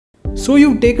So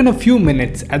you've taken a few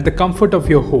minutes at the comfort of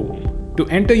your home to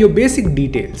enter your basic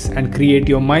details and create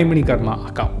your MyMoneyKarma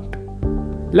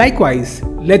account. Likewise,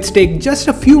 let's take just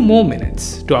a few more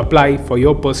minutes to apply for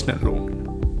your personal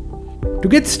loan. To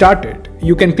get started,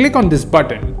 you can click on this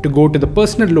button to go to the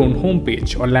personal loan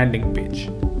homepage or landing page.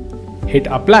 Hit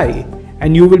apply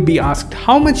and you will be asked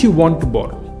how much you want to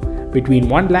borrow, between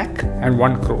 1 lakh and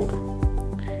 1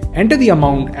 crore. Enter the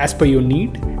amount as per your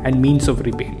need and means of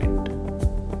repayment.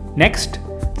 Next,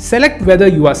 select whether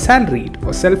you are salaried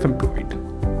or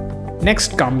self-employed.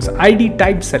 Next comes ID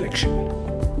type selection.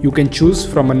 You can choose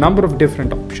from a number of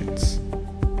different options.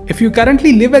 If you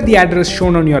currently live at the address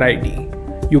shown on your ID,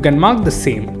 you can mark the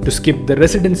same to skip the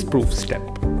residence proof step.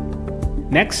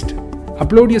 Next,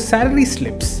 upload your salary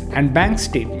slips and bank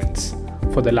statements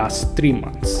for the last 3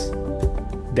 months.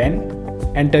 Then,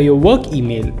 enter your work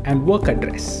email and work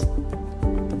address.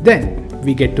 Then,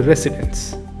 we get to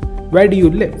residence. Where do you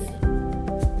live?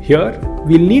 Here,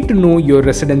 we'll need to know your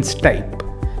residence type,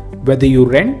 whether you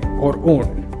rent or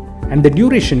own, and the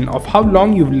duration of how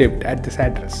long you've lived at this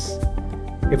address.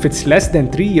 If it's less than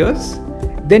 3 years,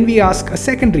 then we ask a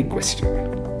secondary question.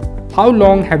 How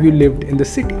long have you lived in the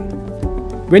city?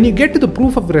 When you get to the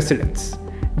proof of residence,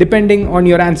 depending on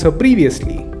your answer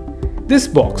previously, this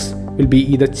box will be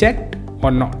either checked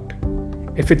or not.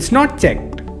 If it's not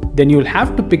checked, then you'll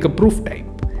have to pick a proof type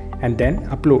and then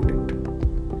upload it.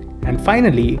 And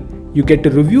finally, you get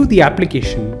to review the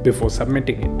application before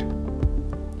submitting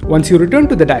it. Once you return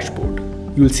to the dashboard,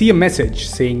 you'll see a message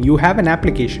saying you have an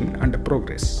application under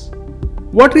progress.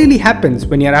 What really happens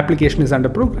when your application is under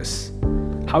progress?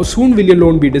 How soon will your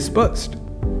loan be disbursed?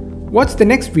 Watch the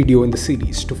next video in the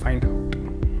series to find out.